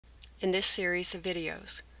In this series of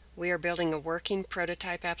videos, we are building a working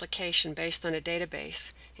prototype application based on a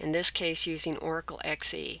database, in this case using Oracle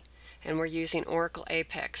XE, and we're using Oracle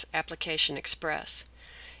Apex Application Express.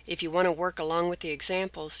 If you want to work along with the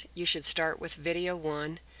examples, you should start with video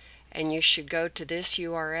 1, and you should go to this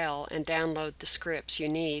URL and download the scripts you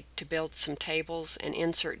need to build some tables and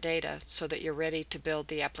insert data so that you're ready to build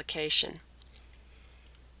the application.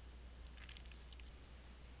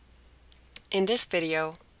 In this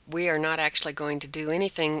video, we are not actually going to do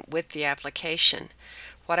anything with the application.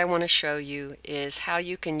 What I want to show you is how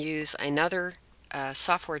you can use another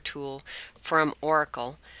software tool from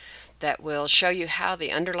Oracle that will show you how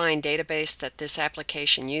the underlying database that this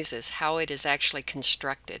application uses, how it is actually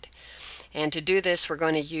constructed. And to do this, we're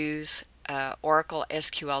going to use Oracle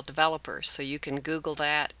SQL Developer. So you can Google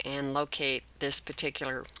that and locate this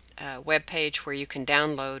particular web page where you can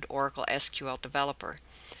download Oracle SQL Developer.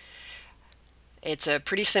 It's a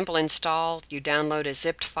pretty simple install. You download a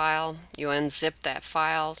zipped file, you unzip that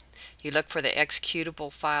file, you look for the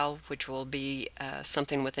executable file, which will be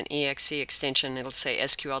something with an exe extension. It'll say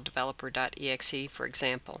sqldeveloper.exe, for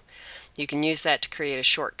example. You can use that to create a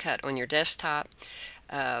shortcut on your desktop,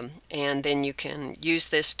 and then you can use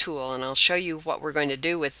this tool, and I'll show you what we're going to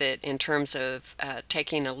do with it in terms of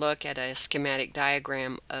taking a look at a schematic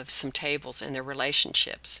diagram of some tables and their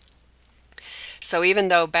relationships. So even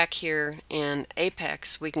though back here in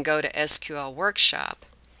Apex we can go to SQL Workshop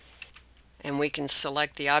and we can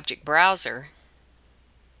select the object browser,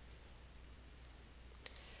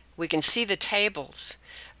 we can see the tables,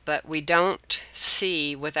 but we don't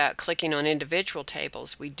see, without clicking on individual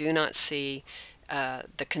tables, we do not see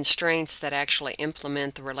the constraints that actually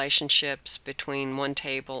implement the relationships between one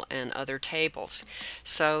table and other tables.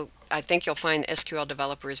 So I think you'll find SQL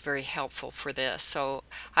Developer is very helpful for this. So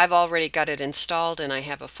I've already got it installed, and I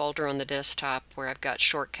have a folder on the desktop where I've got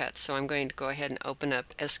shortcuts. So I'm going to go ahead and open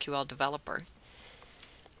up SQL Developer.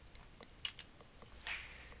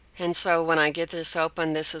 And so when I get this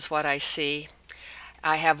open, this is what I see.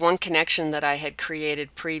 I have one connection that I had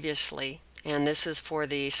created previously, and this is for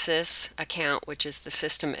the sys account, which is the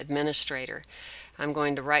system administrator. I'm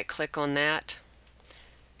going to right click on that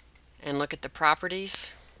and look at the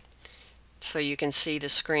properties so you can see the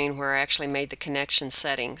screen where I actually made the connection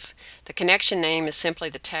settings. The connection name is simply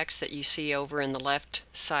the text that you see over in the left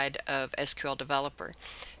side of SQL Developer.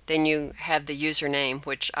 Then you have the username,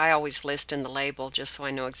 which I always list in the label just so I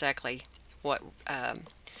know exactly what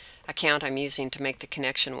account I'm using to make the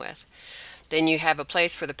connection with. Then you have a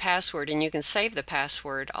place for the password, and you can save the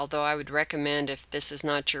password, although I would recommend, if this is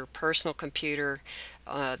not your personal computer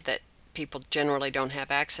that people generally don't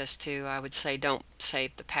have access to, I would say don't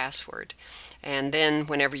save the password. And then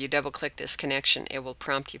whenever you double click this connection, it will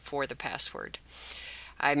prompt you for the password.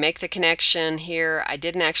 I make the connection here. I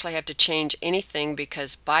didn't actually have to change anything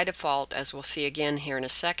because by default, as we'll see again here in a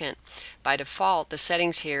second, by default the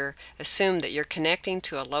settings here assume that you're connecting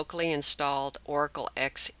to a locally installed Oracle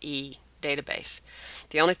XE database.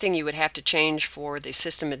 The only thing you would have to change for the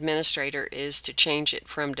system administrator is to change it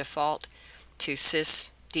from default to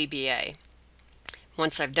sysdba.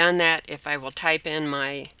 Once I've done that, if I will type in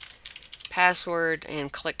my password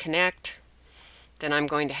and click connect, then I'm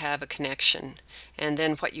going to have a connection. And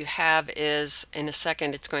then what you have is, in a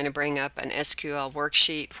second, it's going to bring up an SQL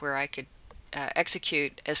worksheet where I could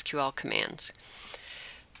execute SQL commands.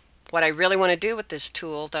 What I really want to do with this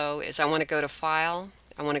tool, though, is I want to go to File,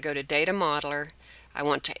 I want to go to Data Modeler, I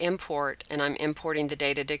want to import, and I'm importing the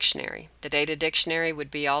data dictionary. The data dictionary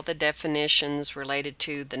would be all the definitions related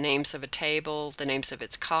to the names of a table, the names of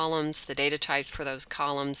its columns, the data types for those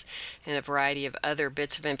columns, and a variety of other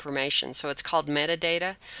bits of information. So it's called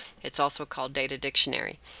metadata. It's also called data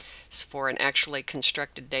dictionary. It's for an actually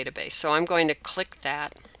constructed database. So I'm going to click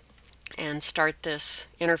that and start this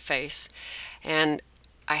interface. And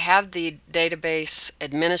I have the database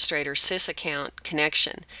administrator sys account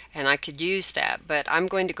connection, and I could use that, but I'm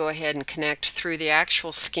going to go ahead and connect through the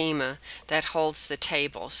actual schema that holds the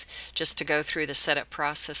tables, just to go through the setup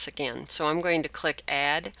process again. So I'm going to click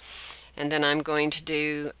Add, and then I'm going to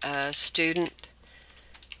do Student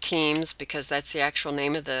Teams, because that's the actual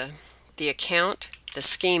name of the account, the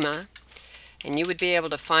schema. And you would be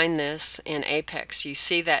able to find this in Apex. You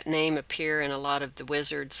see that name appear in a lot of the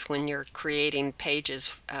wizards when you're creating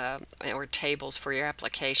pages or tables for your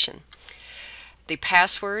application. The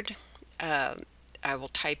password I will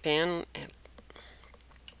type in.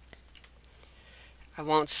 I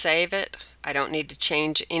won't save it. I don't need to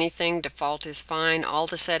change anything. Default is fine. All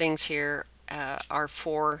the settings here are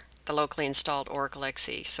for the locally installed Oracle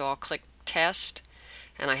XE. So I'll click Test,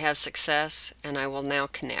 and I have success, and I will now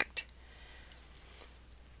connect.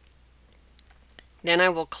 Then I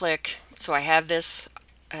will click, so I have this,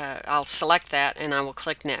 I'll select that and I will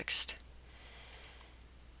click Next.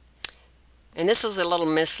 And this is a little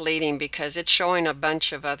misleading because it's showing a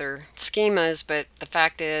bunch of other schemas, but the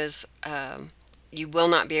fact is you will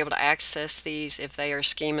not be able to access these if they are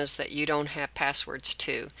schemas that you don't have passwords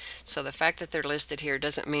to. So the fact that they're listed here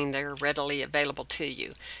doesn't mean they're readily available to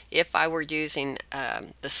you. If I were using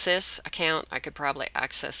the SYS account, I could probably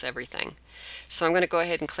access everything. So I'm going to go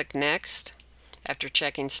ahead and click Next. After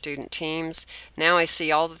checking student teams, now I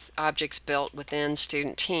see all the objects built within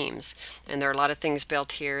student teams, and there are a lot of things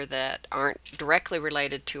built here that aren't directly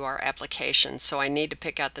related to our application, so I need to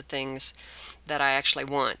pick out the things that I actually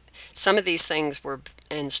want. Some of these things were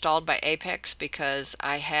installed by Apex because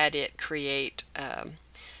I had it create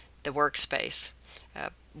the workspace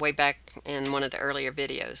way back in one of the earlier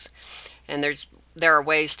videos, and there are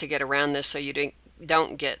ways to get around this so you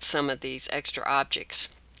don't get some of these extra objects.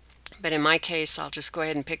 But in my case, I'll just go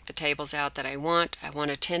ahead and pick the tables out that I want. I want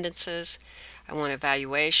attendances, I want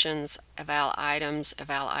evaluations, eval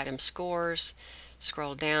item scores.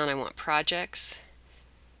 Scroll down, I want projects,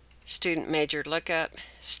 student major lookup,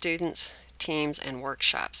 students, teams, and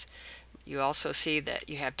workshops. You also see that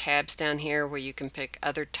you have tabs down here where you can pick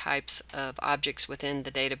other types of objects within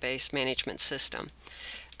the database management system.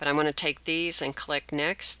 But I'm going to take these and click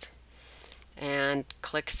Next and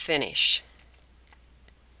click Finish.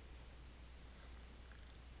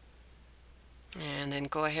 And then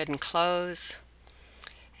go ahead and close.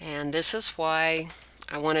 And this is why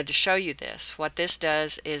I wanted to show you this. What this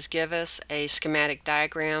does is give us a schematic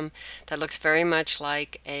diagram that looks very much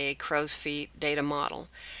like a crow's feet data model,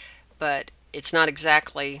 but it's not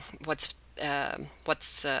exactly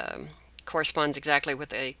corresponds exactly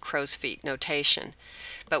with a crow's feet notation.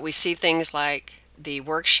 But we see things like the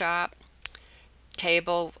workshop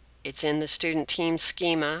table. It's in the student team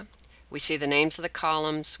schema. We see the names of the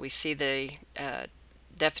columns, we see the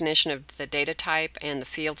definition of the data type and the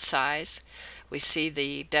field size, we see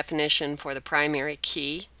the definition for the primary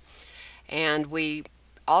key, and we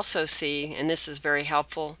also see, and this is very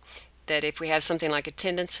helpful, that if we have something like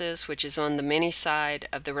attendances, which is on the many side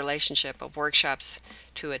of the relationship of workshops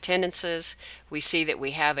to attendances, we see that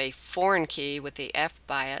we have a foreign key with the F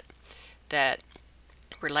by it that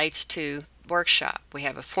relates to workshop. We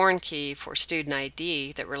have a foreign key for student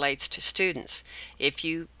ID that relates to students. If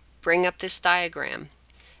you bring up this diagram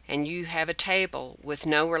and you have a table with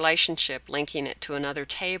no relationship linking it to another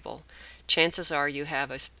table, chances are you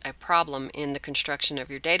have a problem in the construction of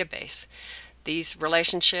your database. These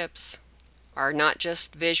relationships are not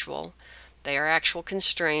just visual, they are actual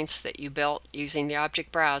constraints that you built using the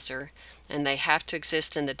object browser, and they have to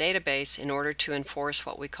exist in the database in order to enforce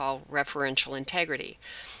what we call referential integrity.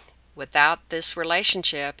 Without this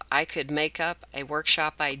relationship, I could make up a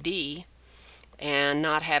workshop ID and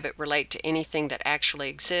not have it relate to anything that actually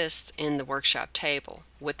exists in the workshop table.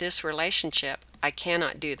 With this relationship, I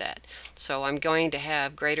cannot do that. So I'm going to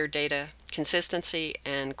have greater data consistency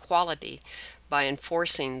and quality by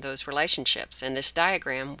enforcing those relationships. And this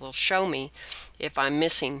diagram will show me if I'm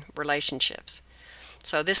missing relationships.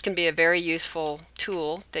 So this can be a very useful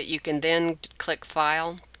tool that you can then click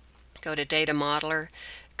File, go to Data Modeler,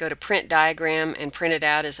 go to Print Diagram and print it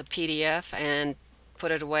out as a PDF and put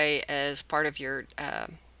it away as part of your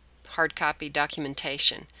hard copy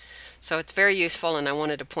documentation. So it's very useful, and I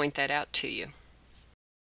wanted to point that out to you.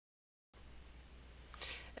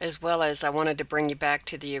 As well as I wanted to bring you back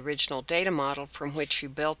to the original data model from which you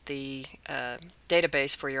built the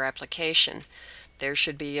database for your application. There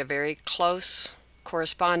should be a very close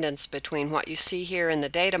correspondence between what you see here in the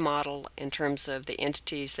data model in terms of the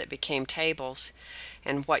entities that became tables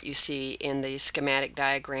and what you see in the schematic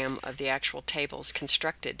diagram of the actual tables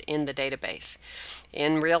constructed in the database.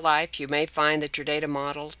 In real life, you may find that your data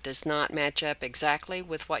model does not match up exactly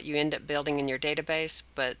with what you end up building in your database,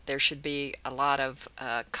 but there should be a lot of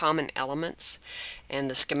common elements, and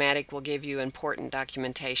the schematic will give you important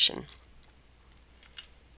documentation.